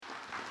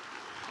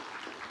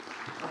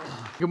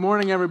Good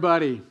morning,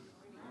 everybody.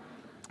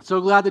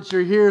 So glad that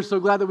you're here. So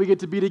glad that we get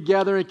to be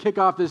together and kick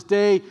off this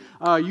day.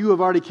 You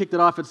have already kicked it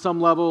off at some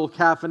level,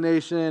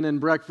 caffeination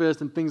and breakfast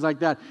and things like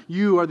that.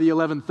 You are the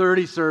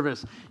 11:30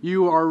 service.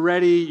 You are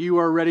ready. You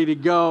are ready to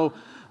go.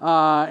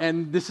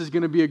 And this is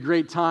going to be a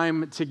great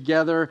time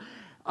together.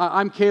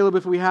 I'm Caleb,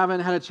 if we haven't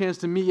had a chance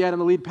to meet yet. I'm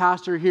the lead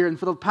pastor here. And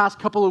for the past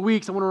couple of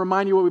weeks, I want to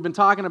remind you what we've been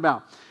talking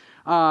about.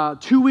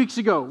 2 weeks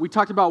ago, we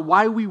talked about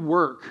why we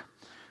work.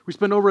 We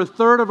spend over a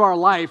third of our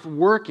life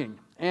working.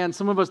 And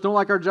some of us don't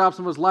like our jobs,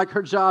 some of us like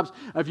our jobs.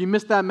 If you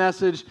missed that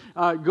message,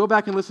 go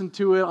back and listen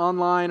to it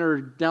online or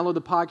download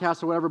the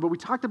podcast or whatever. But we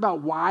talked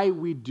about why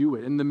we do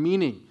it and the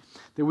meaning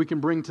that we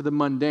can bring to the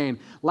mundane.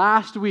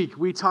 Last week,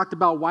 we talked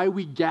about why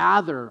we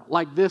gather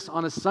like this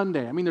on a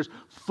Sunday. I mean, there's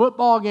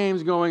football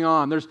games going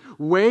on. There's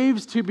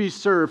waves to be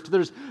surfed.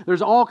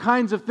 There's all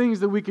kinds of things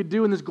that we could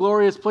do in this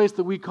glorious place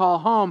that we call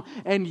home.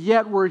 And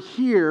yet we're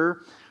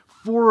here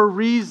for a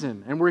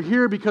reason. And we're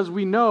here because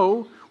we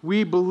know,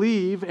 we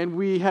believe, and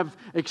we have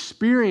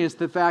experienced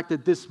the fact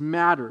that this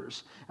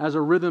matters as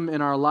a rhythm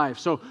in our life.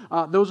 So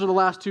those are the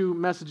last two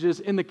messages.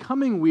 In the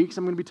coming weeks,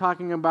 I'm going to be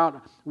talking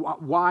about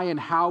why and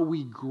how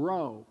we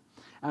grow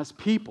as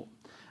people,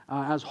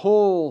 as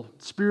whole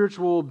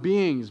spiritual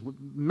beings, with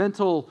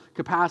mental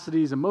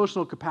capacities,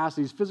 emotional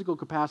capacities, physical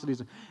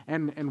capacities,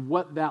 and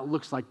what that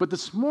looks like. But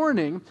this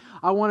morning,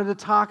 I wanted to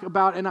talk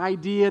about an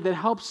idea that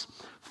helps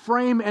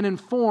frame and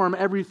inform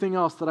everything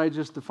else that I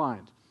just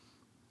defined.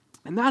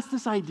 And that's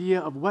this idea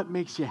of what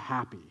makes you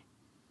happy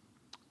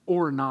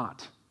or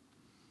not.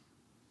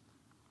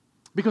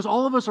 Because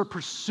all of us are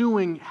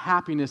pursuing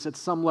happiness at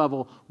some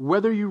level,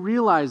 whether you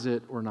realize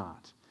it or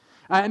not.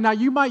 Now,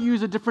 you might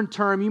use a different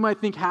term. You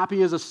might think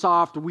happy is a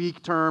soft,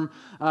 weak term,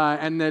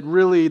 and that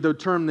really the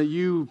term that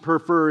you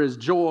prefer is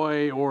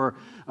joy or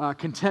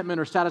contentment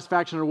or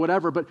satisfaction or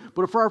whatever. But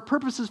for our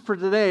purposes for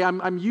today,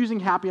 I'm using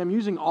happy. I'm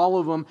using all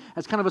of them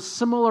as kind of a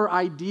similar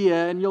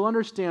idea, and you'll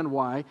understand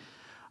why.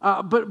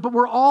 But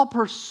we're all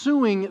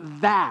pursuing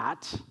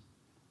that,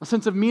 a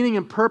sense of meaning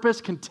and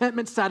purpose,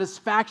 contentment,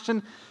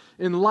 satisfaction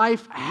in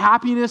life,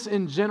 happiness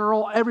in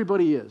general.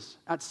 Everybody is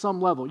at some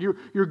level.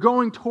 You're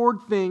going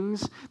toward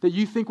things that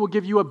you think will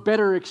give you a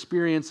better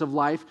experience of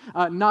life,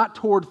 not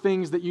toward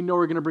things that you know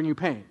are going to bring you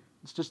pain.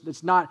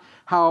 It's not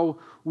how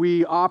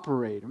we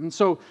operate. And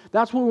so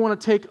that's what we want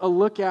to take a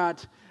look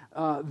at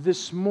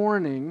this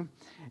morning.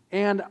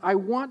 And I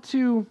want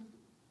to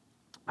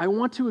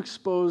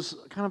expose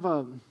kind of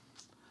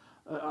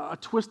a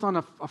twist on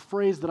a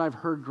phrase that I've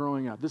heard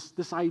growing up.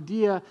 This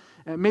idea,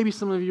 and maybe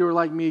some of you are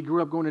like me,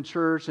 grew up going to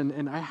church,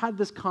 and I had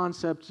this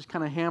concept just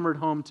kind of hammered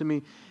home to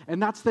me, and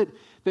that's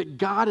that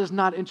God is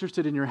not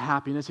interested in your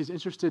happiness. He's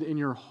interested in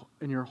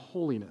your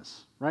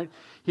holiness, right?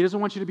 He doesn't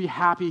want you to be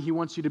happy. He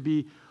wants you to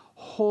be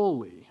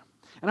holy.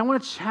 And I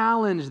want to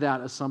challenge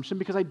that assumption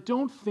because I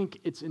don't think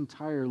it's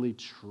entirely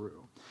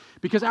true.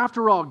 Because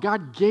after all,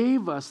 God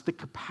gave us the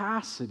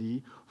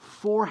capacity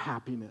for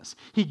happiness.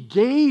 He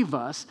gave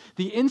us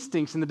the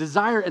instincts and the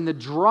desire and the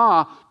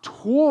draw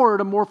toward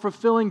a more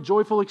fulfilling,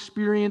 joyful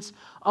experience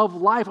of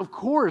life. Of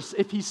course,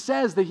 if He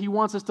says that He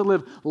wants us to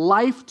live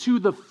life to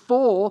the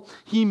full,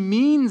 He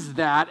means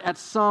that at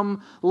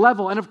some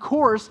level. And of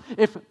course,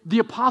 if the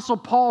Apostle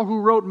Paul,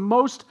 who wrote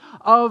most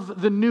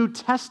of the New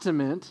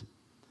Testament,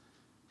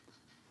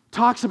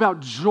 talks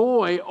about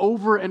joy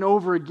over and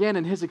over again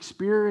in his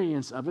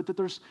experience of it, that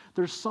there's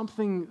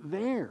something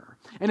there.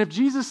 And if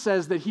Jesus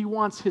says that He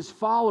wants His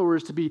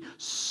followers to be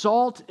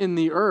salt in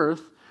the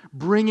earth,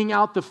 bringing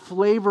out the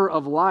flavor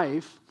of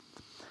life,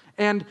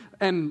 and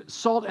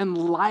salt and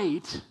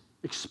light,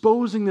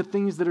 exposing the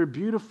things that are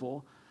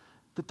beautiful,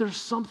 that there's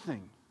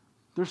something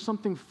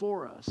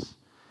for us.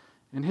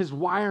 And His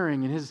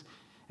wiring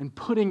and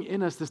putting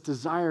in us this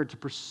desire to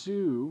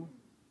pursue,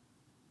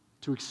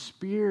 to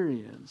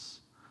experience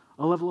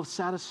a level of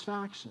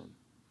satisfaction,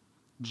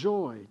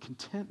 joy,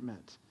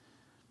 contentment,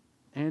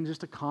 and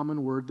just a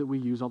common word that we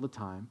use all the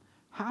time,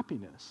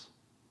 happiness.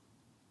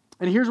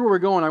 And here's where we're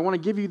going. I want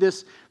to give you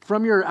this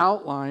from your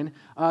outline.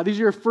 These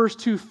are your first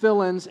two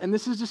fill-ins, and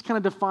this is just kind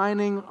of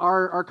defining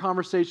our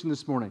conversation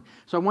this morning.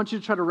 So I want you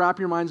to try to wrap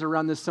your minds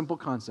around this simple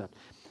concept.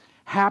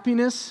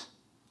 Happiness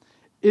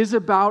is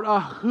about a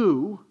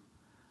who,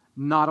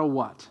 not a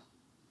what.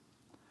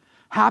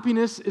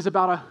 Happiness is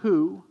about a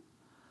who,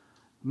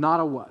 not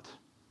a what.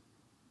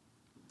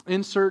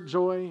 Insert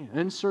joy,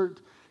 insert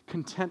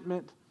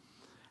contentment.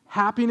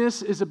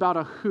 Happiness is about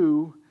a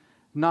who,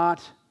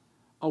 not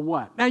a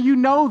what. Now you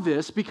know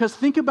this because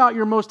think about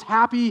your most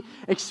happy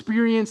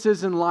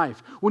experiences in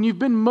life. When you've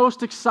been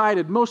most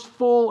excited, most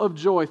full of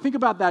joy. Think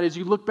about that as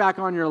you look back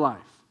on your life.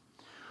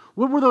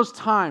 What were those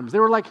times? They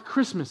were like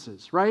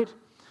Christmases, right?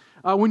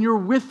 When you're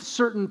with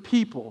certain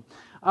people.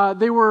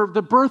 They were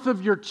the birth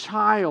of your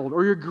child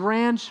or your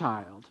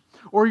grandchild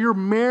or your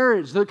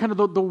marriage,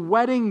 the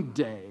wedding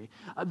day.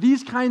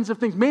 These kinds of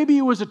things. Maybe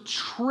it was a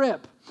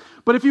trip,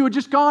 but if you had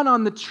just gone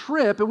on the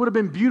trip, it would have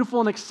been beautiful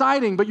and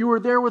exciting, but you were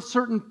there with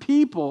certain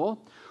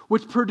people,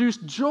 which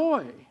produced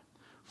joy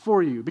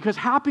for you, because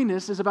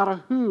happiness is about a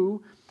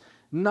who,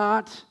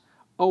 not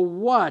a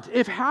what,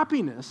 if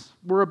happiness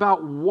were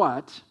about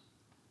what,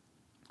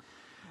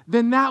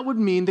 then that would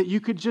mean that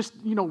you could just,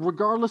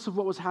 regardless of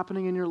what was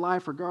happening in your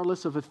life,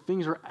 regardless of if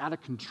things are out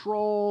of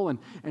control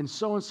and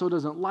so-and-so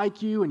doesn't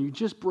like you and you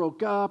just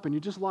broke up and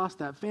you just lost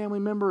that family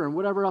member and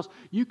whatever else,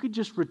 you could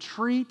just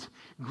retreat,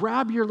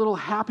 grab your little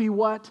happy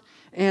what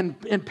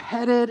and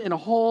pet it and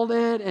hold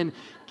it and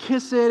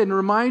kiss it and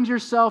remind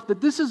yourself that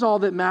this is all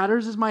that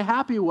matters is my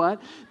happy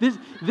what.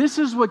 This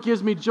is what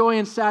gives me joy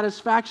and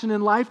satisfaction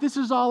in life. This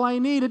is all I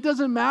need. It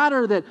doesn't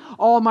matter that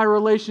all my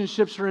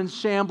relationships are in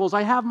shambles.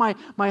 I have my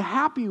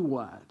happy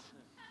what.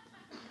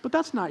 But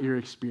that's not your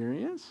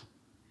experience.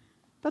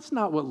 That's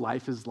not what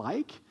life is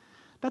like.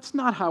 That's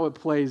not how it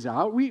plays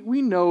out.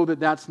 We know that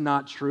that's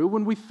not true.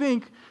 When we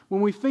think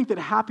that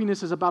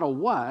happiness is about a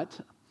what,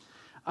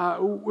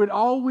 it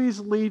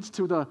always leads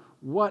to the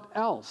what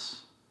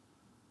else,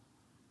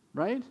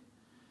 right?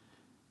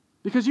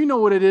 Because you know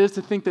what it is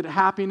to think that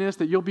happiness,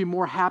 that you'll be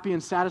more happy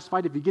and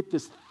satisfied if you get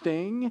this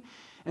thing,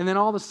 and then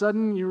all of a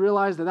sudden you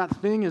realize that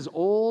thing is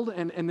old,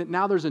 and that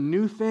now there's a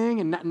new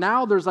thing, and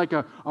now there's like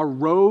a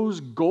rose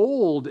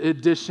gold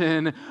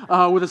edition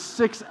with a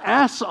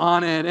 6S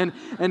on it,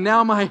 and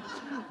now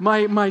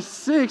my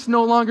 6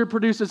 no longer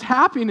produces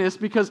happiness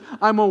because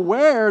I'm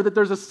aware that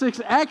there's a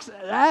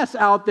 6XS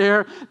out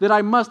there that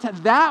I must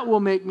have. That will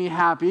make me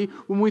happy.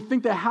 When we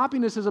think that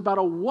happiness is about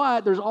a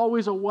what, there's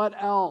always a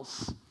what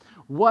else.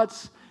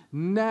 What's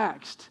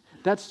next?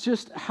 That's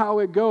just how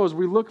it goes.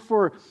 We look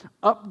for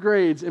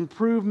upgrades,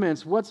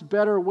 improvements, what's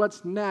better,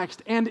 what's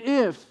next. And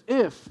if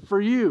for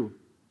you,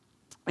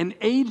 an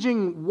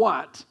aging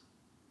what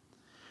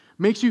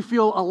makes you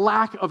feel a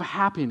lack of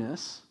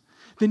happiness,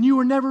 then you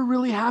were never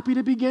really happy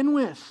to begin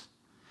with.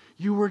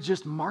 You were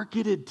just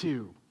marketed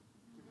to.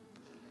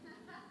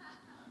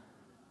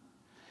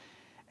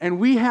 And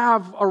we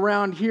have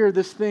around here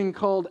this thing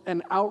called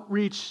an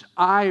outreach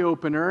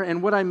eye-opener.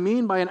 And what I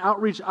mean by an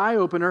outreach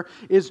eye-opener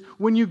is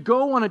when you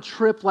go on a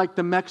trip like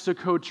the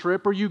Mexico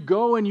trip, or you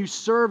go and you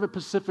serve at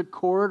Pacific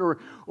Court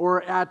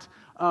or at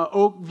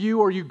Oakview,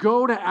 or you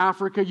go to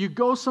Africa, you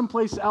go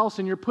someplace else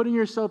and you're putting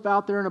yourself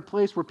out there in a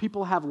place where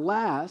people have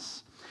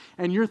less,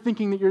 and you're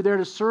thinking that you're there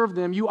to serve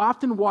them, you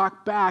often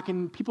walk back,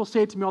 and people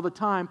say it to me all the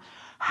time,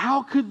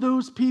 how could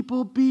those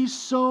people be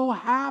so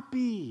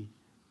happy?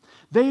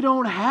 They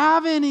don't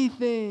have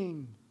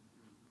anything.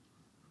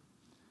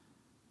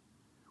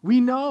 We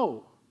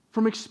know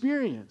from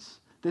experience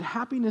that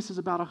happiness is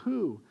about a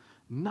who,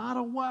 not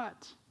a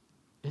what.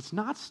 It's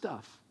not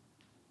stuff.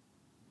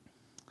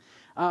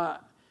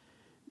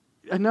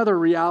 Another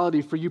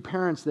reality for you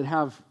parents that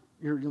have,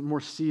 you're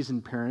more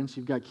seasoned parents,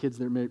 you've got kids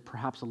that are maybe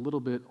perhaps a little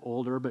bit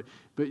older, but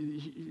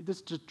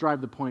this just drive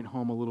the point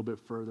home a little bit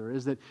further,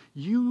 is that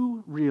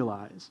you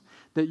realize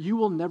that you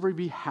will never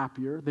be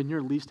happier than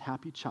your least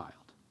happy child.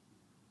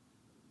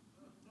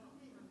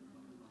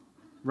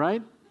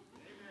 Right?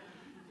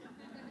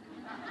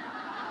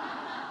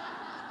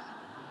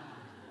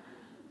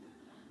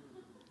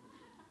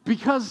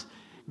 Because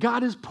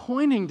God is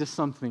pointing to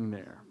something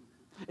there.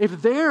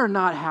 If they're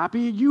not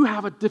happy, you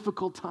have a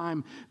difficult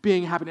time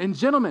being happy. And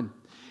gentlemen,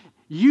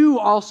 you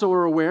also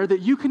are aware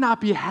that you cannot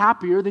be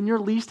happier than your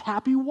least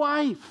happy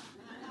wife.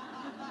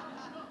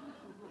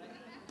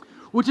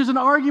 Which is an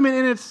argument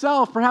in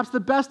itself, perhaps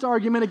the best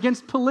argument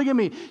against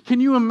polygamy.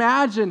 Can you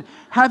imagine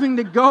having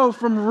to go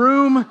from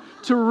room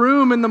to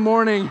room in the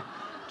morning,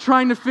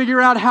 trying to figure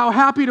out how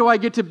happy do I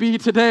get to be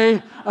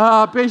today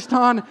based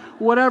on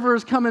whatever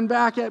is coming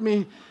back at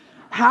me?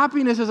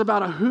 Happiness is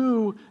about a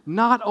who,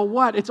 not a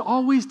what. It's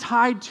always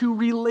tied to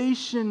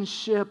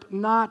relationship,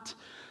 not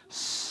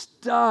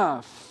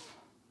stuff.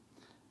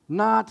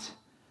 Not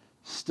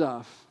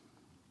stuff.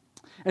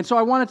 And so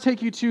I want to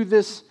take you to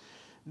this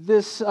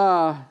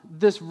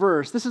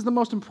verse. This is the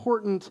most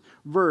important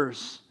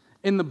verse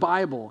in the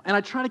Bible, and I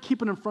try to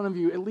keep it in front of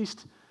you at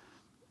least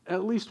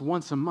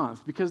once a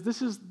month, because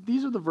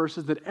these are the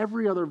verses that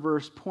every other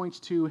verse points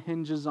to,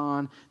 hinges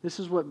on. This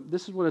is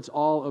what it's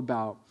all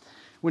about.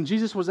 When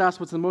Jesus was asked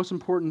what's the most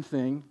important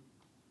thing,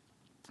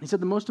 he said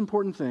the most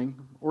important thing,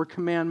 or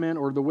commandment,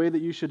 or the way that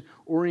you should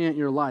orient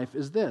your life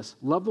is this: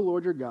 love the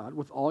Lord your God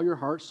with all your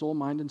heart, soul,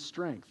 mind, and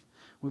strength.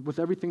 With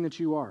everything that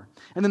you are.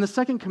 And then the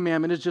second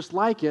commandment is just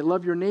like it: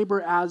 love your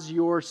neighbor as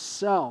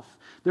yourself.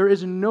 There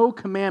is no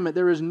commandment,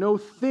 there is no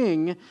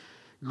thing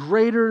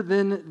greater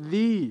than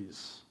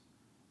these.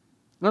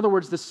 In other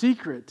words, the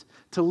secret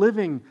to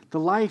living the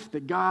life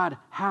that God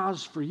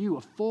has for you,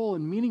 a full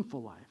and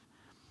meaningful life,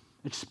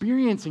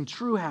 experiencing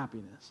true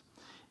happiness,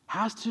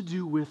 has to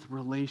do with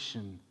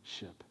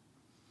relationship.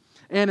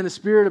 And in the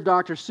spirit of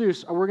Dr.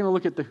 Seuss, we're going to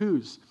look at the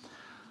who's.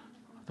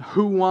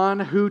 Who 1,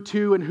 who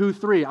 2, and who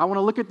 3. I want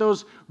to look at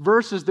those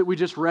verses that we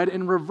just read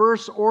in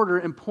reverse order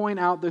and point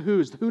out the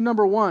who's. Who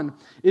number 1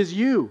 is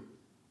you.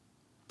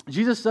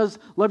 Jesus says,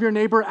 love your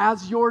neighbor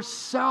as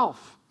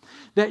yourself.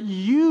 That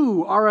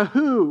you are a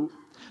who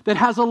that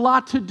has a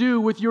lot to do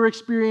with your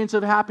experience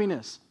of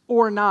happiness,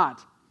 or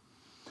not.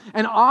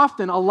 And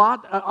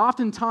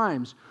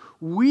oftentimes,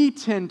 we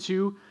tend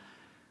to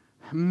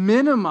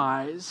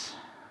minimize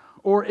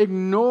or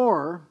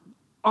ignore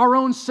our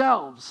own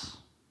selves.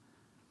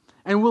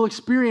 And we'll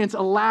experience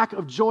a lack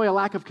of joy, a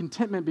lack of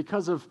contentment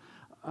because of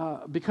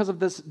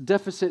this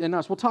deficit in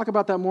us. We'll talk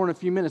about that more in a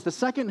few minutes. The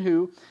second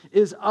who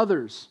is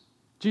others.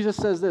 Jesus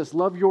says this,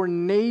 love your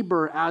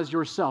neighbor as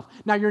yourself.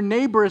 Now, your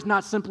neighbor is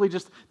not simply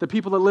just the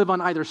people that live on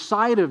either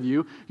side of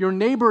you. Your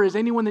neighbor is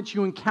anyone that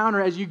you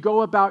encounter as you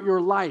go about your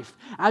life.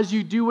 As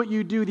you do what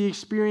you do, the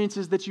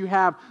experiences that you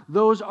have,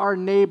 those are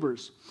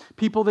neighbors,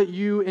 people that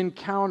you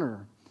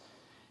encounter.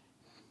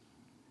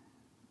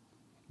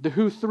 The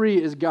who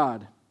three is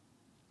God.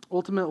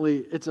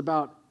 Ultimately, it's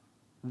about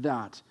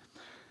that.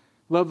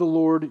 Love the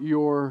Lord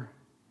your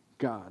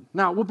God.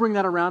 Now, we'll bring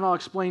that around. I'll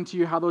explain to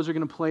you how those are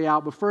going to play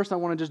out. But first, I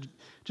want to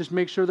just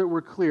make sure that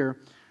we're clear.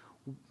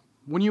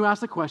 When you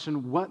ask the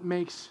question, what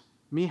makes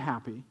me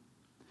happy?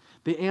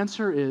 The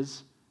answer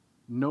is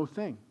no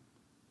thing.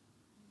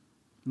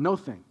 No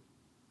thing.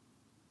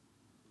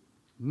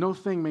 No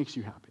thing makes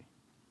you happy.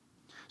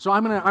 So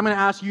I'm gonna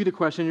ask you the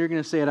question. You're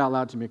going to say it out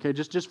loud to me, okay?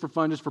 Just for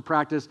fun, just for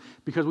practice,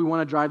 because we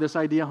want to drive this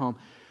idea home.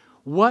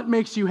 What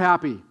makes you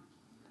happy?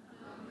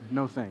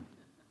 No thing.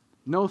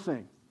 No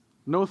thing.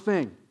 No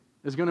thing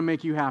is going to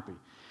make you happy.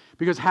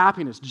 Because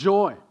happiness,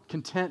 joy,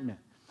 contentment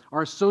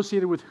are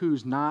associated with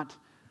who's, not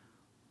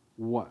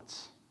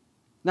what's.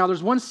 Now,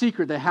 there's one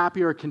secret that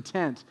happy or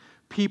content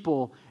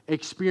people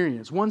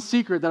experience. One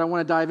secret that I want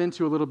to dive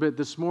into a little bit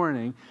this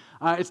morning.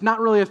 It's not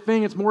really a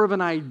thing, it's more of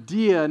an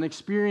idea, an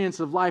experience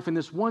of life. And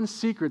this one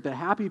secret that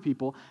happy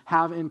people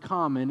have in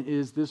common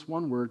is this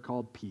one word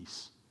called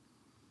peace.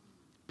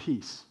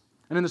 Peace.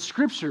 And in the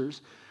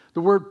scriptures,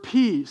 the word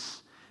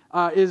peace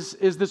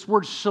is this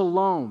word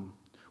shalom,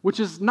 which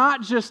is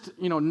not just,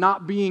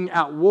 not being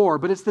at war,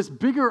 but it's this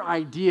bigger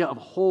idea of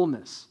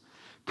wholeness,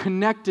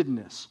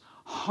 connectedness,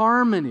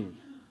 harmony,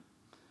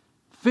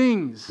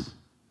 things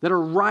that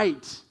are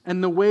right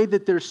and the way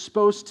that they're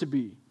supposed to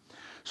be.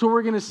 So what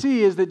we're going to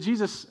see is that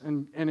Jesus,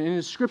 and in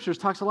his scriptures,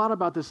 talks a lot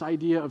about this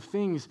idea of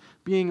things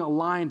being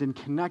aligned and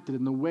connected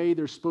in the way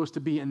they're supposed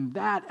to be, and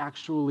that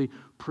actually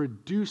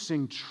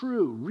producing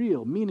true,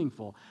 real,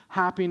 meaningful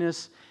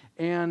happiness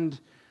and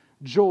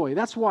joy.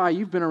 That's why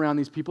you've been around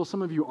these people.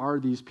 Some of you are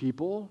these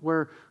people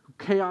where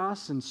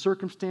chaos and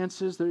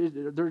circumstances,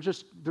 they're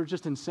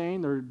just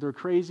insane. They're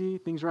crazy.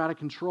 Things are out of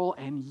control.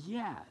 And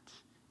yet,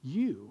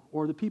 you,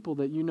 or the people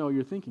that you know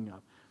you're thinking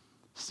of,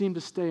 seem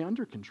to stay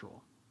under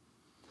control.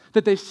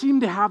 That they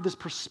seem to have this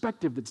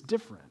perspective that's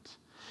different.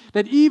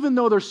 That even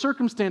though their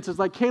circumstances,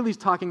 like Kaylee's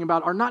talking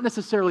about, are not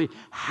necessarily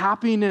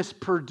happiness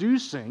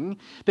producing,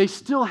 they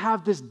still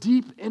have this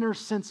deep inner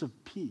sense of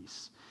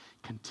peace,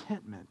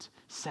 contentment,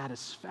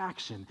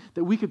 satisfaction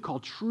that we could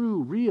call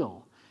true,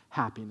 real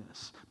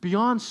happiness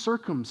beyond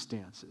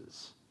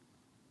circumstances.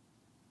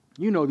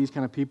 You know these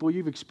kind of people.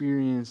 You've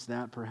experienced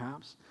that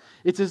perhaps.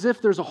 It's as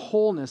if there's a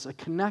wholeness, a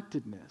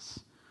connectedness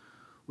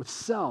with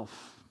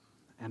self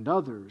and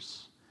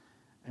others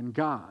and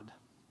God.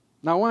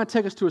 Now I want to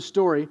take us to a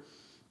story.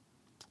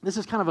 This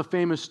is kind of a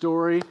famous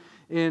story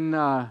in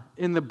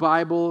the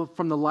Bible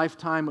from the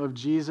lifetime of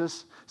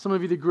Jesus. Some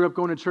of you that grew up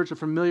going to church are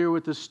familiar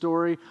with this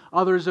story.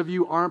 Others of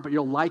you aren't, but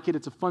you'll like it.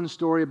 It's a fun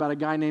story about a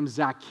guy named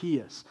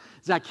Zacchaeus.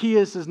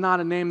 Zacchaeus is not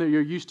a name that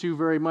you're used to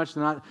very much.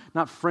 They're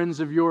not friends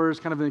of yours,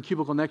 kind of in the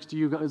cubicle next to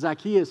you.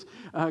 Zacchaeus,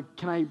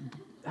 can I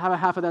have a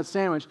half of that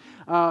sandwich?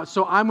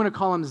 So I'm going to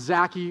call him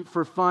Zachy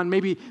for fun.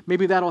 Maybe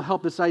that'll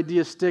help this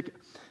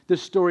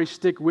story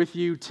stick with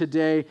you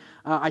today.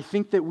 I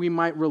think that we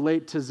might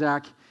relate to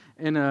Zach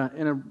in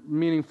a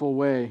meaningful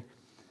way.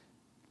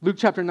 Luke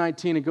chapter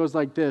 19, it goes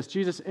like this.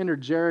 Jesus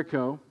entered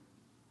Jericho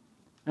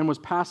and was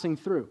passing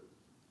through.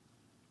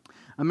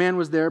 A man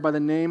was there by the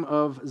name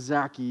of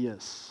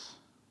Zacchaeus,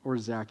 or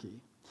Zachy.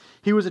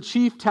 He was a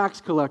chief tax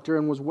collector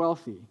and was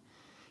wealthy.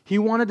 He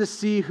wanted to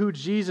see who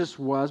Jesus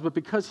was, but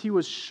because he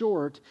was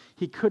short,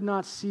 he could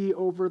not see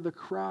over the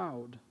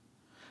crowd.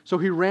 So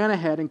he ran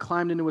ahead and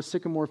climbed into a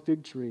sycamore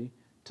fig tree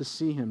to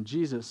see him.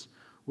 Jesus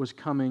was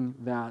coming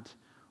that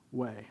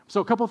way.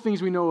 So a couple of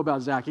things we know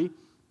about Zachy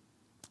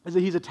is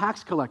that he's a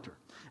tax collector.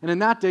 And in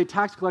that day,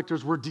 tax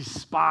collectors were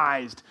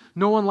despised.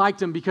 No one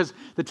liked him because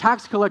the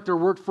tax collector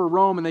worked for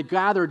Rome and they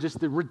gathered just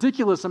the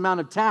ridiculous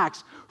amount of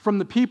tax from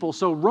the people.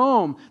 So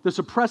Rome, this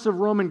oppressive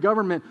Roman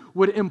government,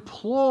 would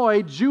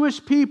employ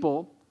Jewish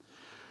people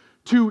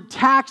to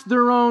tax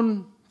their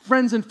own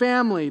friends and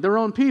family, their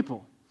own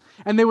people.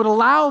 And they would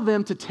allow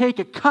them to take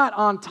a cut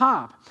on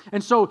top.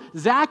 And so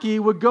Zachy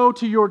would go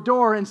to your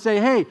door and say,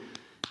 hey,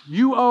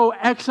 you owe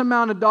X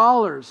amount of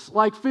dollars,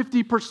 like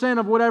 50%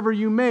 of whatever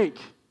you make.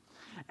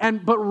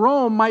 But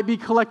Rome might be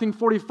collecting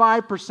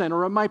 45%,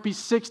 or it might be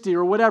 60%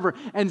 or whatever.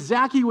 And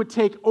Zachy would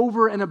take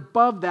over and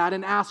above that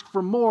and ask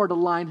for more to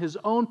line his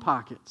own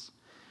pockets.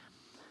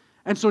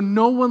 And so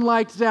no one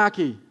liked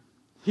Zachy.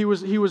 He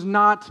was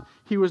not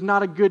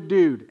a good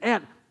dude.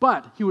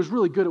 But he was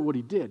really good at what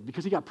he did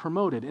because he got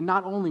promoted. And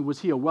not only was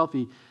he a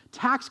wealthy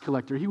tax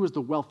collector, he was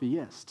the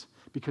wealthiest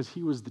because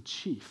he was the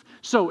chief.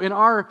 So in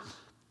our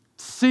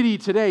city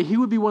today, he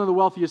would be one of the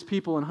wealthiest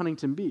people in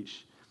Huntington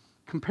Beach,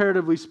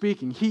 comparatively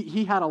speaking.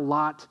 He had a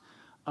lot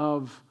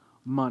of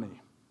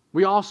money.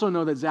 We also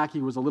know that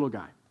Zacchaeus was a little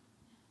guy.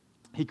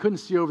 He couldn't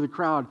see over the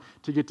crowd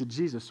to get to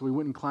Jesus, so he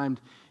went and climbed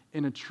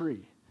in a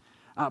tree.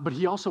 But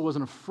he also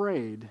wasn't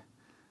afraid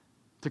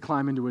to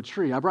climb into a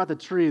tree. I brought the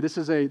tree. This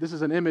is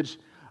an image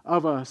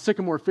of a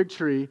sycamore fig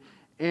tree,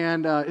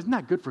 and isn't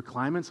that good for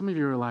climbing? Some of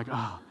you are like,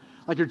 oh,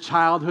 like your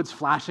childhood's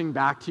flashing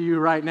back to you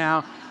right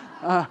now,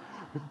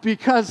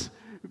 because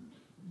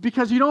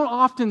you don't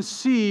often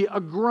see a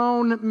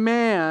grown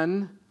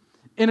man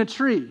in a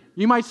tree.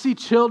 You might see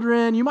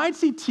children, you might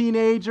see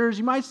teenagers,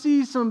 you might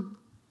see some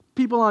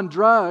people on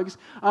drugs,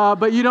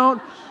 but you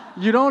don't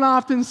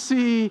often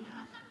see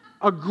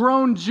a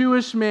grown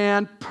Jewish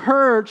man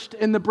perched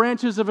in the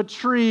branches of a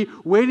tree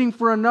waiting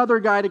for another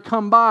guy to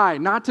come by,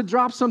 not to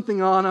drop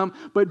something on him,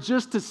 but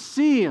just to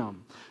see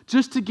him,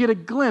 just to get a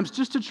glimpse,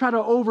 just to try to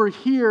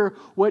overhear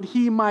what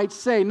he might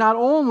say. Not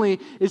only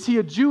is he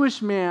a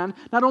Jewish man,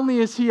 not only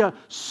is he a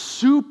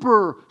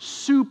super,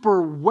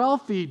 super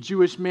wealthy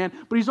Jewish man,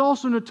 but he's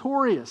also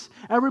notorious.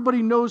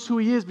 Everybody knows who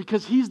he is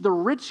because he's the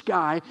rich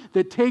guy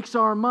that takes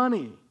our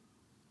money.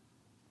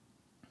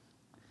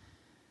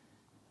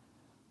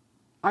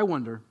 I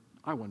wonder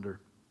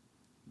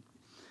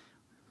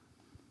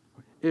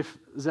if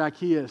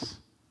Zacchaeus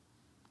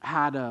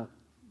had a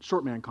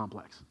short man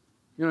complex.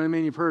 You know what I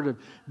mean? You've heard of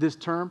this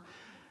term.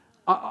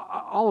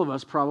 All of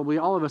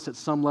us at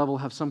some level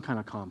have some kind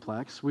of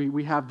complex.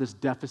 We have this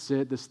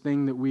deficit, this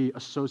thing that we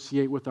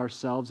associate with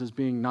ourselves as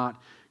being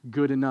not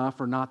good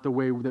enough or not the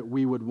way that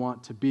we would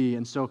want to be.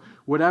 And so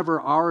whatever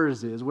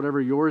ours is,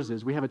 whatever yours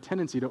is, we have a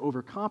tendency to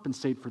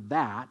overcompensate for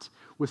that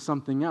with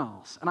something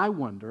else. And I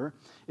wonder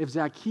if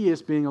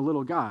Zacchaeus, being a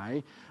little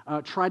guy,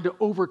 tried to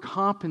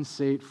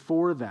overcompensate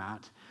for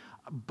that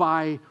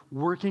by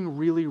working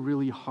really,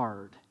 really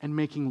hard and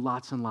making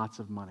lots and lots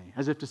of money,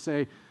 as if to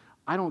say,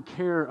 I don't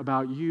care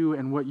about you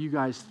and what you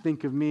guys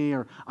think of me,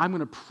 or I'm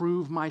going to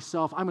prove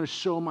myself, I'm going to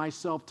show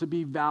myself to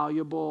be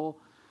valuable.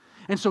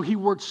 And so he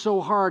worked so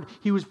hard,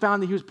 he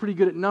found that he was pretty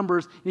good at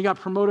numbers, and he got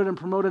promoted,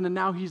 and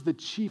now he's the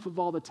chief of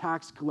all the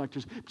tax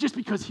collectors, just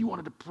because he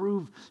wanted to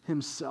prove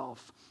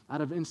himself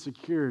out of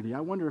insecurity. I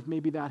wonder if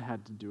maybe that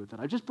had to do with it.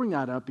 I just bring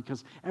that up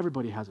because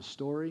everybody has a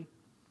story.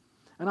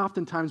 And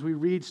oftentimes we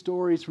read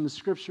stories from the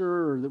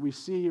Scripture or that we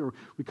see, or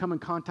we come in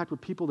contact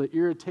with people that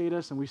irritate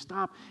us, and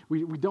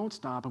we don't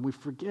stop, and we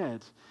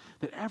forget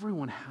that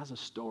everyone has a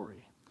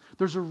story.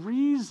 There's a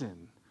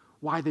reason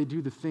why they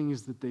do the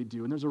things that they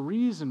do. And there's a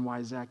reason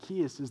why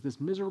Zacchaeus is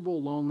this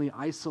miserable, lonely,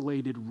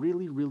 isolated,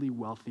 really, really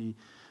wealthy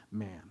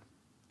man.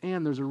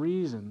 And there's a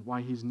reason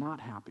why he's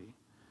not happy.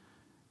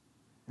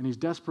 And he's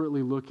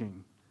desperately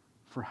looking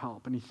for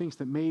help. And he thinks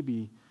that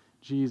maybe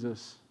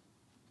Jesus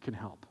can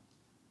help.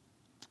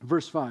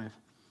 Verse 5.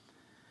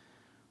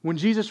 When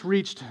Jesus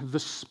reached the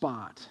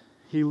spot,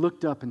 he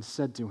looked up and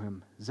said to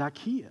him,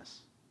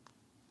 Zacchaeus.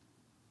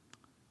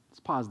 Let's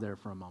pause there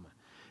for a moment,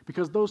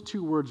 because those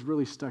two words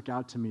really stuck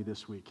out to me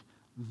this week.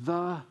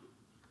 The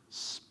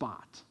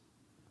spot.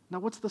 Now,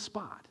 what's the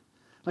spot?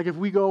 Like if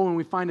we go and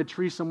we find a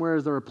tree somewhere,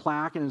 is there a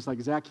plaque and it's like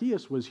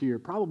Zacchaeus was here?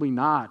 Probably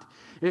not.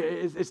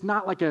 It's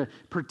not like a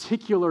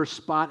particular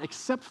spot,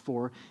 except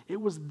for it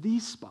was the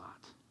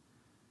spot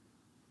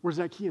where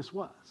Zacchaeus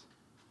was.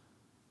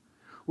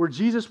 Where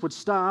Jesus would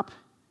stop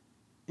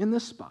in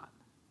this spot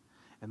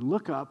and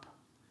look up,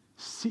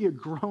 see a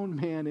grown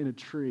man in a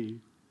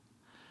tree,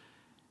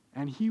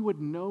 and he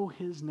would know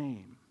his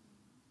name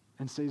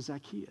and say,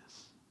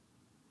 Zacchaeus.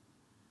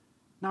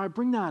 Now, I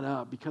bring that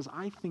up because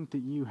I think that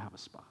you have a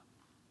spot,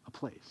 a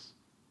place,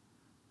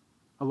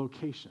 a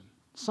location,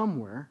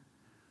 somewhere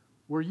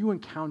where you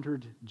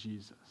encountered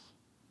Jesus.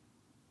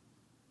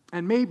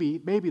 And maybe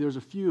there's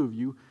a few of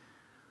you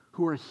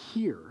who are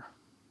here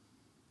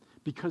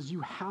because you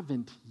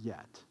haven't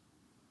yet,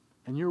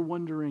 and you're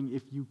wondering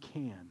if you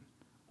can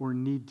or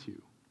need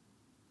to.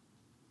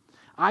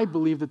 I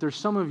believe that there's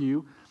some of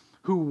you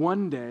who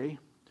one day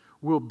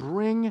will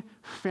bring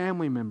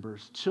family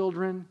members,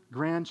 children,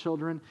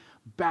 grandchildren,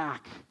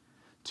 back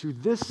to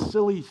this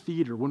silly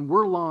theater when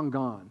we're long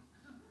gone.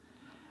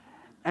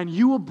 And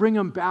you will bring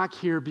them back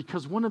here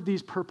because one of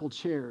these purple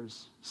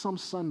chairs some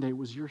Sunday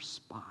was your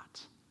spot.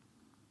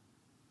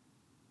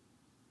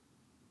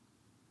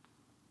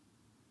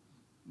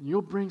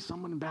 You'll bring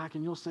someone back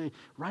and you'll say,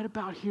 right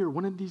about here,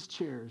 one of these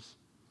chairs,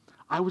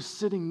 I was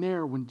sitting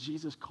there when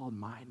Jesus called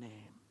my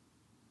name.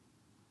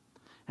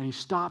 And he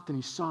stopped and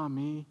he saw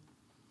me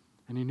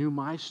and he knew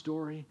my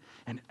story,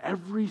 and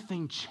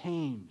everything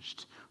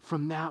changed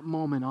from that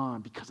moment on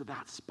because of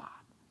that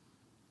spot.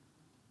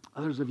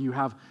 Others of you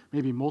have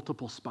maybe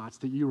multiple spots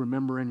that you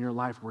remember in your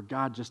life where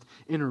God just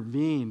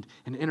intervened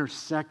and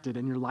intersected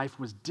and your life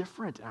was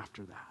different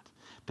after that.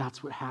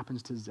 That's what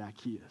happens to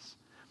Zacchaeus.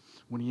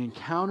 When he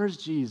encounters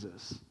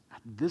Jesus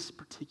at this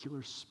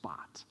particular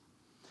spot,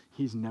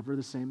 he's never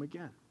the same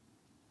again.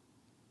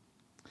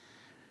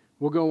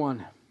 We'll go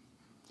on.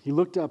 He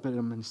looked up at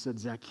him and said,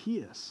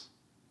 Zacchaeus,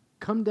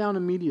 come down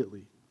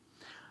immediately.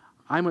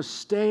 I must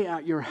stay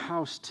at your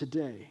house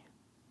today.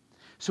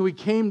 So he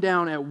came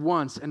down at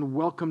once and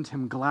welcomed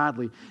him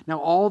gladly. Now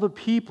all the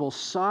people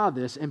saw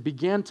this and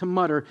began to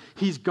mutter,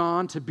 he's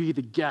gone to be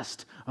the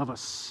guest of a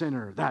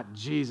sinner. That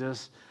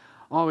Jesus,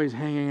 always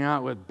hanging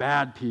out with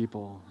bad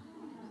people.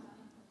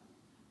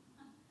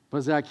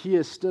 But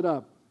Zacchaeus stood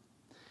up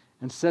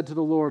and said to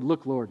the Lord,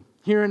 look, Lord,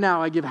 here and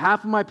now I give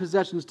half of my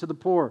possessions to the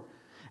poor.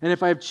 And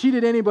if I have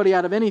cheated anybody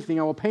out of anything,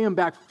 I will pay him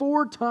back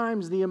 4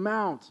 times the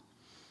amount.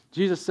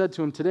 Jesus said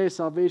to him, today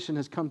salvation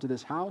has come to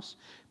this house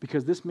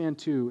because this man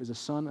too is a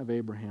son of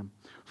Abraham.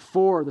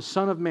 For the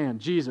Son of Man,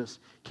 Jesus,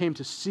 came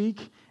to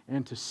seek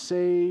and to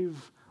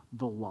save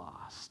the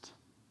lost.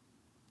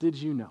 Did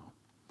you know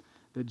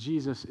that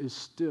Jesus is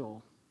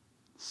still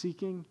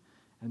seeking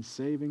and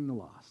saving the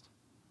lost?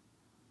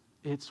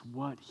 It's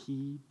what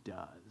he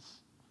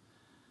does.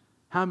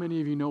 How many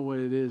of you know what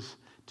it is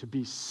to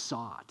be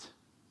sought?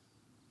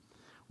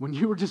 When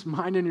you were just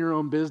minding your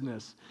own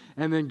business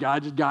and then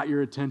God just got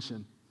your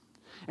attention.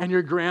 And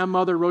your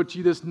grandmother wrote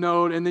you this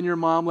note, and then your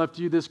mom left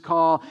you this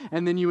call,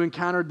 and then you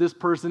encountered this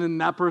person, and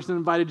that person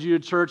invited you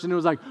to church, and it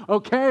was like,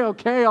 okay,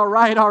 all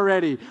right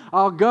already.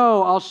 I'll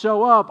go, I'll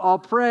show up, I'll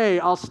pray,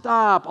 I'll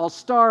stop, I'll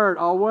start,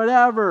 I'll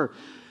whatever.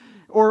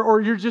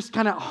 Or you're just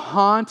kind of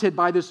haunted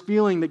by this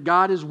feeling that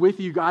God is with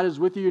you,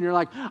 and you're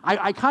like,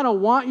 I kind of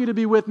want you to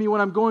be with me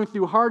when I'm going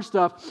through hard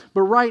stuff,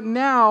 but right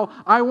now,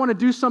 I want to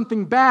do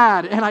something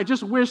bad, and I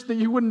just wish that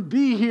you wouldn't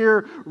be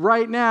here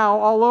right now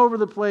all over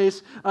the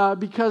place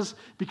because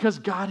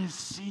God is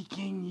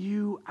seeking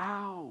you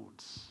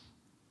out.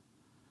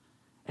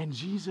 And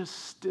Jesus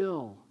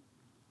still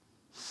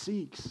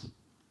seeks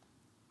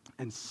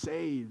and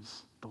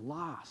saves the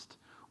lost,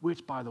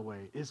 which, by the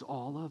way, is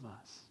all of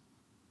us.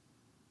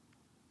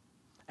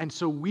 And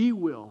so we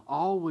will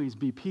always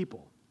be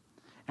people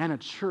and a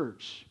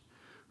church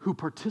who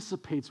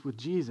participates with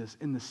Jesus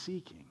in the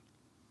seeking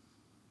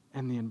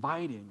and the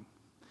inviting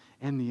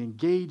and the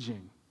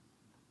engaging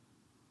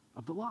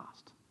of the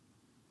lost.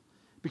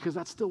 Because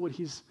that's still what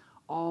he's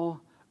all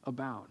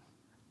about.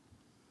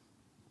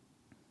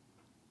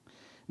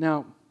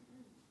 Now,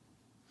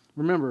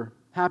 remember,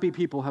 happy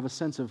people have a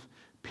sense of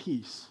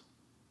peace,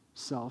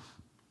 self,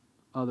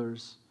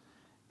 others,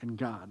 and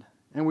God.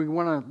 And we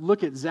want to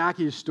look at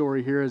Zacchaeus'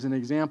 story here as an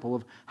example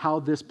of how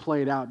this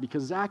played out,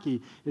 because Zacchaeus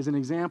is an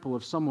example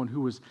of someone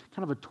who was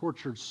kind of a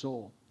tortured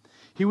soul.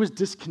 He was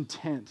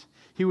discontent.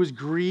 He was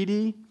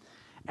greedy,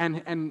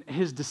 and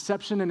his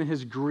deception and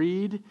his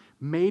greed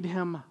made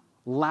him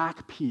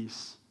lack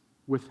peace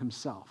with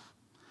himself.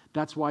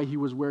 That's why he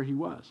was where he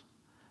was.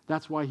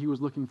 That's why he was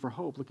looking for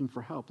hope, looking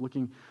for help,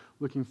 looking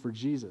for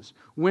Jesus.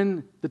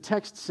 When the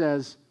text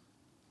says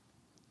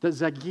that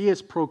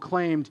Zacchaeus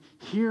proclaimed,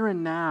 here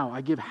and now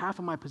I give half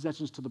of my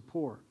possessions to the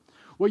poor.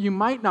 What you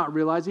might not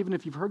realize, even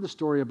if you've heard the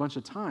story a bunch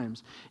of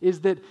times, is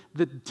that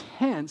the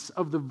tense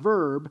of the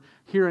verb,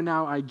 here and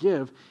now I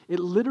give, it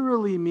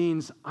literally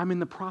means I'm in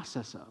the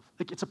process of.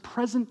 Like it's a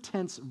present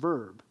tense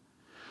verb.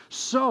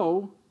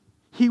 So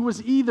he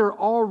was either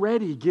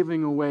already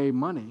giving away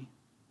money,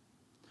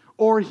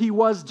 or he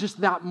was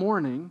just that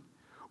morning,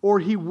 or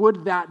he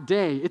would that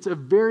day. It's a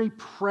very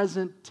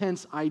present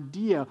tense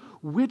idea,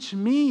 which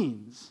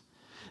means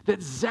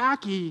that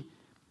Zacchaeus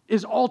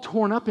is all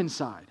torn up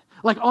inside.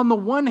 Like on the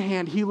one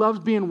hand, he loves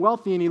being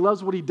wealthy and he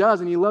loves what he does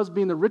and he loves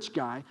being the rich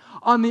guy.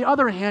 On the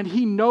other hand,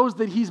 he knows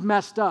that he's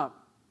messed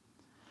up.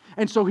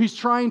 And so he's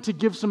trying to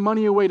give some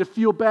money away to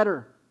feel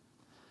better.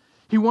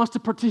 He wants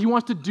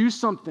to do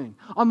something.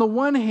 On the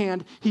one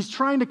hand, he's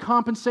trying to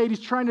compensate, he's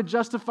trying to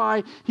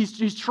justify,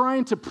 he's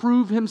trying to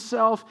prove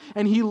himself,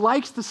 and he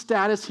likes the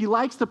status, he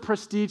likes the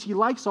prestige, he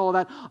likes all of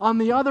that. On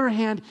the other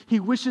hand, he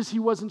wishes he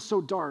wasn't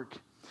so dark.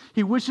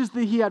 He wishes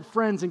that he had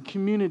friends and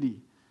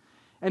community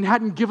and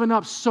hadn't given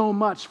up so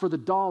much for the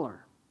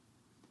dollar.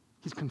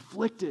 He's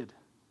conflicted,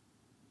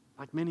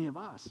 like many of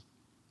us.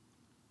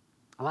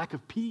 A lack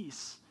of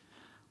peace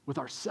with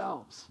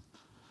ourselves.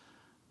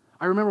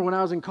 I remember when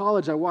I was in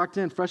college,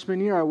 freshman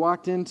year, I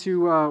walked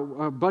into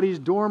a buddy's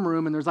dorm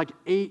room, and there's like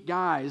 8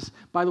 guys.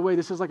 By the way,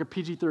 this is like a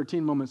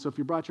PG-13 moment, so if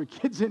you brought your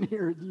kids in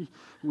here,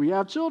 we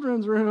have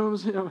children's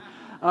rooms.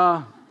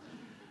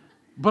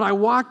 But I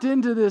walked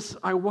into this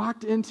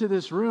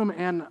room,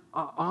 and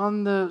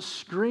on the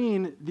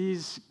screen,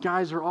 these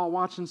guys are all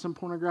watching some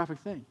pornographic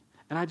thing.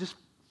 And I just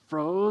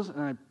froze, and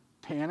I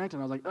panicked,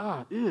 and I was like,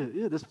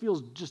 this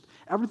feels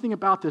everything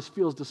about this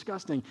feels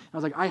disgusting. And I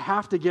was like, I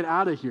have to get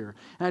out of here.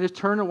 And I just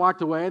turned and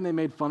walked away, and they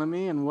made fun of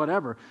me and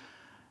whatever.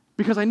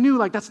 Because I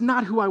knew, that's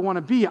not who I want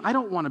to be. I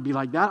don't want to be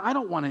like that. I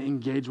don't want to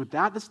engage with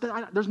that.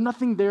 There's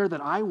nothing there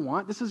that I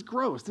want. This is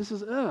gross. This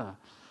is,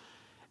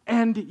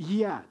 And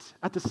yet,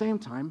 at the same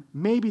time,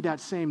 maybe that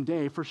same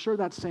day, for sure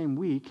that same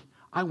week,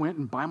 I went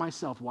and by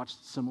myself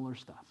watched similar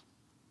stuff.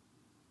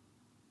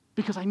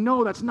 Because I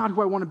know that's not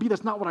who I want to be.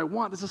 That's not what I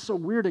want. This is so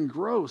weird and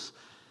gross.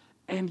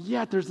 And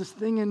yet there's this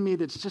thing in me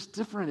that's just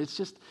different. It's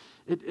just,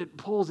 it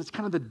pulls. It's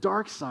kind of the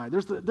dark side.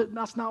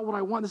 That's not what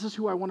I want. This is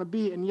who I want to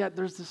be. And yet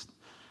there's this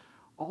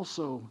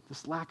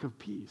lack of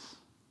peace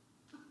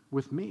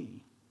with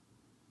me.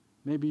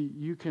 Maybe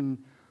you can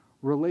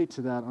relate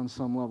to that on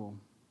some level.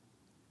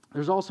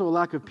 There's also a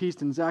lack of peace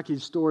in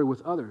Zacchaeus' story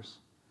with others.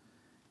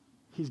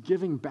 He's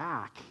giving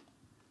back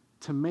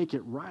to make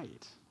it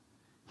right.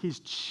 He's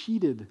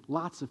cheated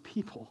lots of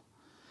people.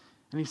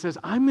 And he says,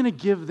 I'm going to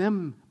give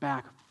them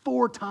back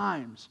 4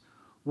 times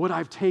what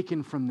I've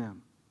taken from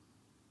them.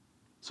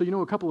 So you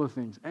know a couple of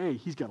things. A,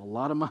 he's got a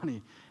lot of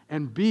money.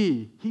 And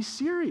B, he's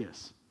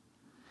serious.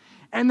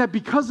 And that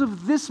because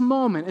of this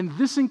moment and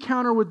this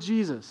encounter with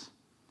Jesus,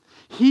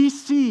 he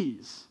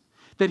sees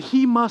that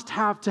he must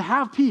have, to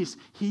have peace,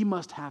 he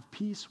must have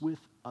peace with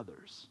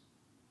others.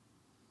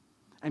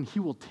 And he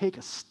will take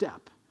a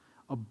step,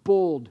 a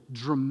bold,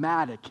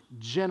 dramatic,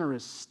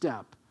 generous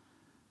step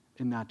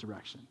in that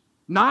direction.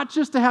 Not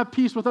just to have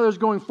peace with others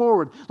going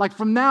forward. Like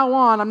from now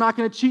on, I'm not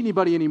going to cheat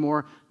anybody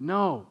anymore.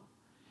 No.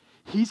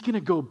 He's going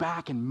to go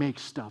back and make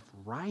stuff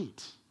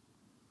right.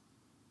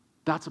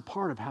 That's a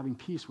part of having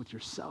peace with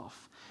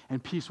yourself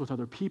and peace with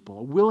other people.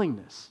 A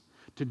willingness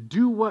to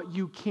do what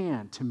you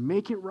can to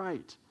make it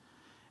right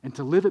and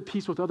to live at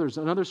peace with others.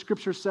 Another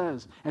scripture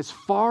says, as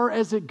far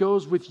as it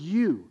goes with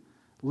you,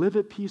 live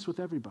at peace with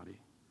everybody.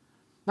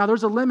 Now,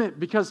 there's a limit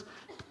because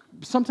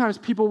sometimes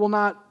people will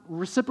not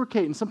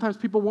reciprocate, and sometimes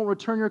people won't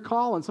return your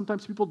call, and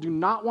sometimes people do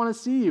not want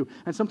to see you,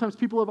 and sometimes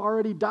people have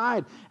already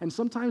died, and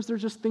sometimes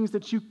there's just things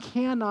that you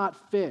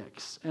cannot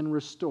fix and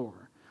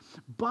restore.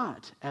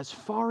 But as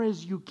far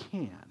as you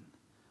can,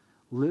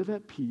 live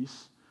at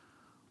peace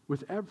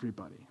with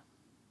everybody.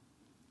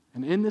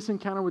 And in this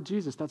encounter with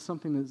Jesus, that's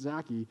something that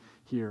Zacchaeus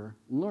here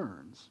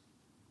learns.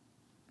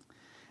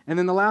 And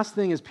then the last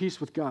thing is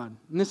peace with God.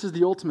 And this is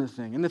the ultimate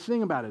thing. And the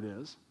thing about it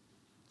is,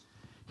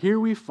 here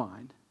we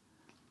find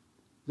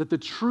that the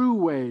true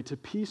way to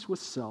peace with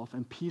self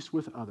and peace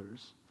with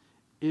others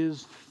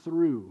is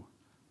through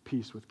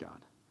peace with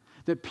God.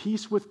 That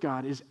peace with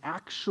God is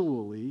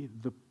actually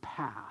the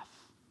path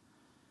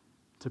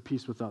to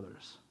peace with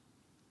others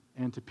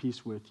and to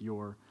peace with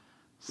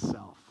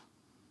yourself.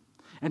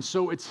 And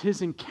so it's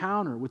his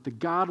encounter with the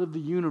God of the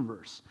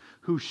universe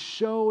who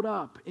showed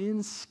up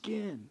in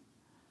skin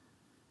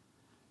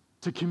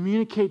to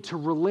communicate, to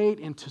relate,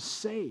 and to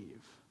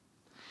save.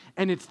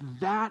 And it's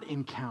that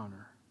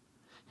encounter,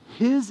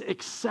 his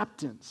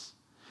acceptance,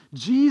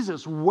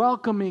 Jesus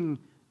welcoming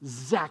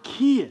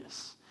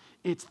Zacchaeus,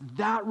 it's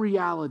that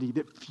reality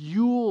that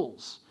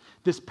fuels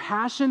this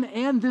passion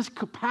and this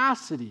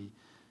capacity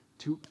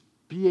to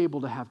be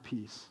able to have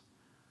peace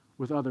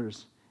with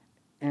others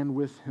and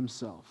with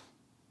himself.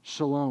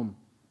 Shalom,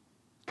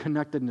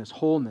 connectedness,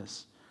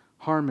 wholeness,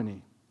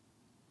 harmony.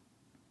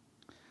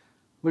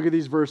 Look at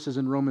these verses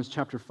in Romans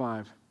chapter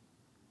 5.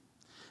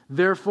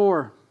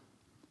 Therefore,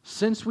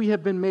 since we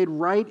have been made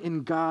right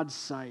in God's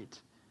sight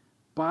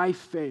by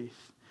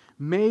faith,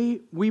 we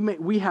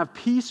have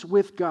peace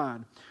with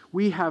God.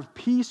 We have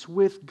peace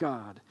with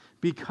God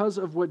because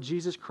of what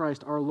Jesus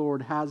Christ our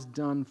Lord has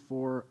done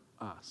for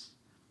us.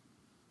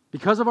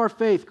 Because of our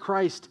faith,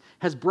 Christ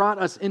has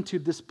brought us into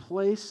this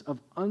place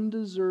of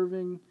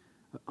undeserved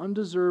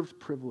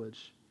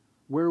privilege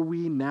where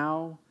we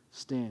now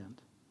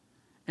stand.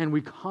 And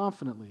we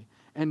confidently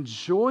and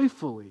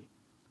joyfully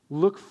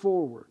look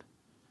forward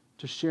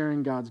to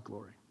sharing God's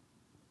glory.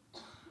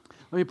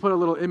 Let me put a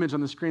little image on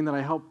the screen that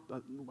I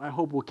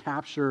hope will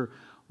capture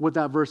what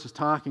that verse is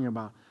talking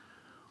about.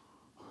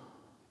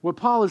 What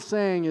Paul is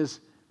saying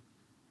is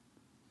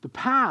the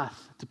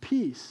path to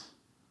peace,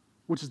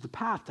 which is the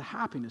path to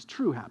happiness,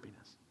 true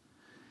happiness,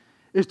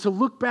 is to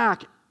look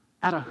back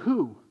at a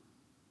who,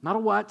 not a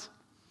what,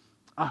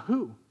 a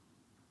who,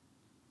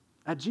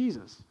 at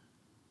Jesus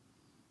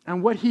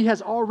and what he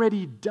has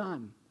already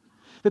done.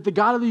 That the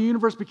God of the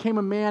universe became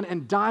a man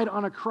and died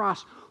on a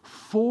cross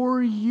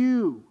for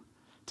you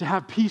to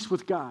have peace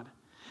with God.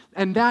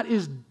 And that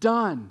is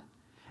done.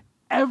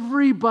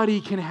 Everybody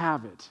can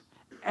have it.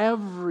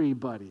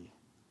 Everybody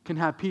can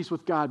have peace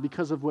with God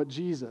because of what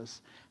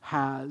Jesus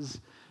has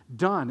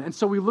done. And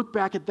so we look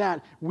back at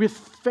that with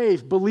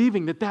faith,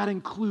 believing that that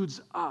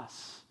includes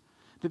us,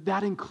 that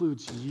that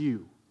includes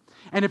you.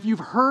 And if you've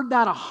heard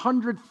that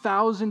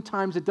 100,000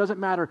 times, it doesn't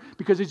matter,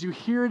 because as you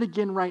hear it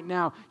again right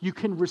now, you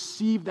can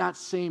receive that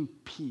same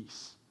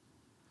peace.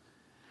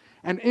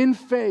 And in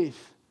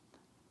faith,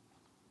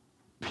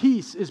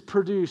 peace is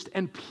produced,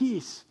 and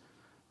peace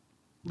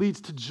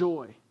leads to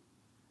joy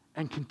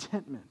and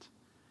contentment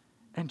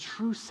and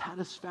true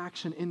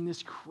satisfaction in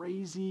this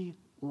crazy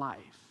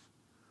life,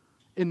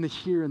 in the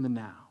here and the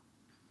now.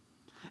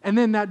 And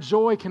then that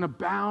joy can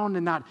abound,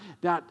 and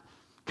that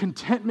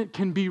contentment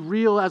can be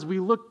real as we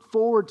look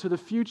forward to the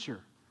future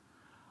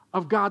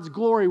of God's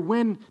glory,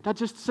 when that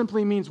just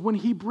simply means when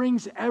he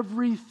brings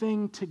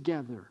everything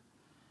together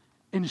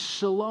in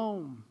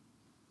shalom,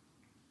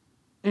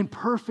 in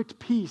perfect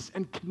peace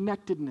and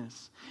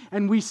connectedness.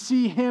 And we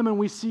see him and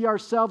we see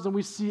ourselves and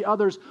we see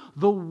others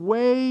the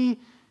way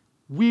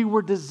we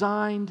were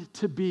designed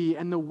to be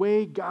and the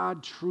way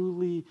God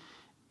truly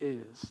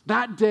is.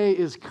 That day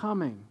is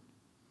coming.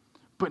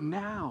 But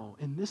now,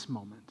 in this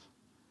moment,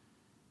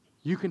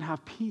 you can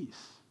have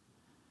peace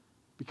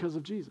because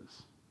of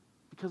Jesus,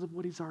 because of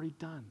what he's already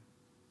done.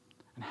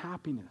 And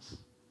happiness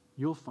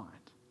you'll find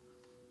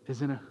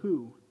is in a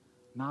who,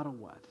 not a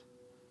what.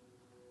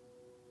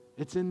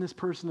 It's in this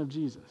person of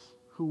Jesus,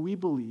 who we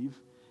believe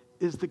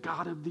is the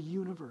God of the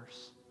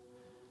universe.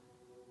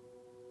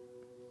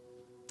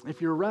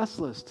 If you're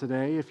restless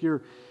today, if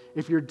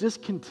you're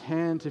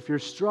discontent, if you're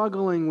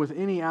struggling with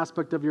any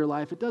aspect of your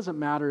life, it doesn't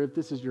matter if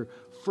this is your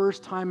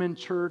first time in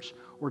church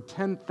or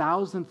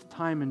 10,000th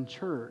time in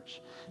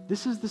church.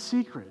 This is the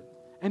secret,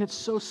 and it's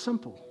so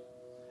simple.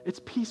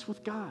 It's peace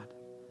with God.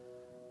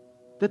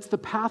 That's the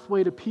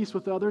pathway to peace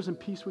with others and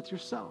peace with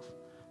yourself.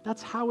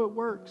 That's how it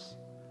works.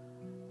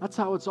 That's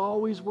how it's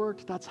always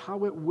worked. That's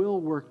how it will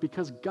work,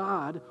 because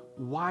God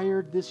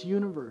wired this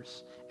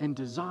universe and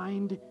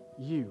designed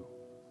you.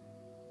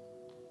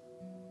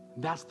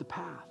 That's the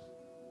path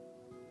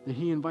that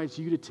He invites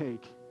you to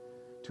take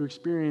to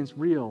experience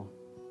real,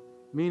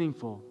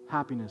 meaningful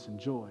happiness and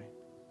joy,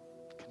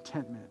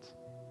 contentment,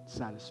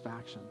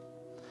 satisfaction.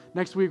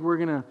 Next week, we're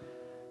going to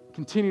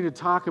continue to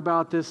talk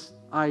about this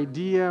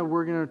idea.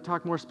 We're going to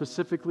talk more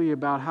specifically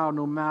about how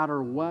no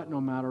matter what,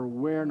 no matter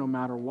where, no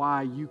matter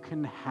why, you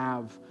can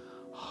have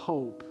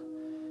hope.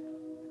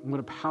 And what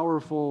a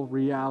powerful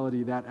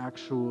reality that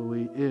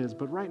actually is.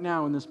 But right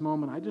now, in this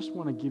moment, I just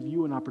want to give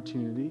you an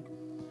opportunity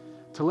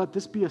to let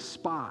this be a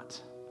spot,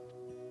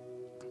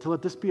 to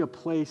let this be a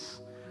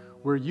place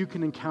where you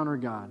can encounter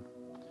God,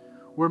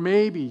 where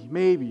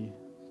maybe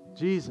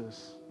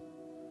Jesus,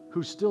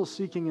 who's still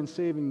seeking and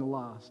saving the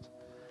lost,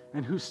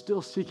 and who's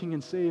still seeking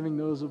and saving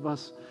those of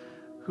us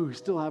who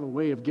still have a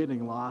way of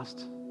getting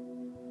lost,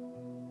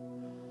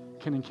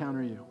 can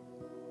encounter you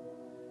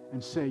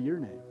and say your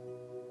name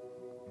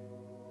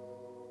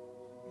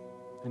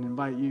and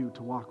invite you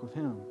to walk with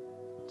Him,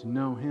 to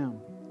know Him,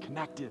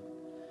 connected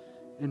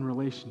in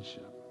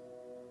relationship.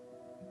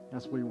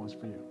 That's what He wants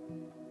for you.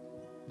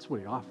 That's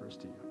what He offers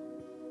to you.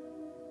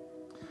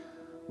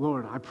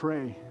 Lord, I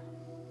pray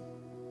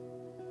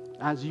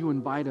as you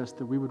invite us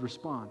that we would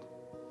respond.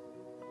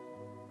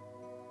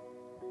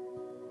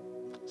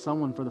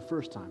 Someone for the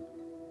first time.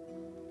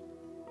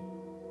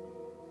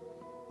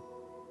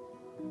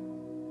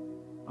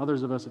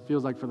 Others of us, it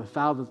feels like for the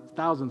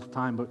thousandth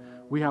time, but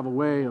we have a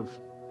way of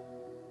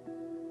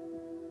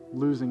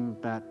losing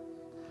that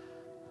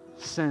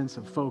sense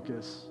of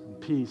focus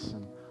and peace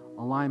and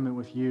alignment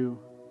with you.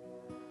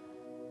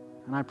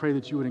 And I pray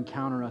that you would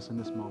encounter us in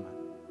this moment,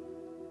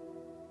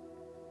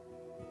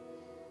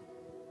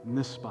 in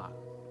this spot.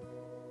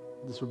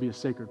 This would be a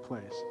sacred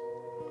place.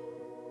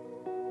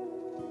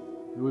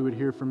 That we would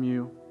hear from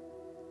you,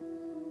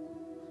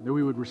 that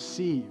we would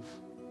receive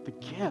the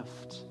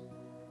gift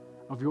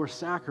of your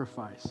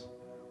sacrifice,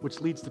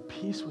 which leads to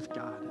peace with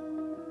God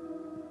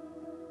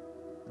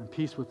and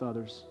peace with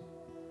others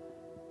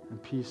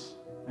and peace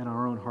in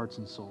our own hearts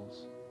and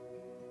souls.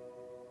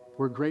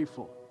 We're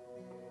grateful.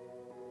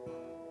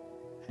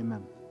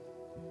 Amen.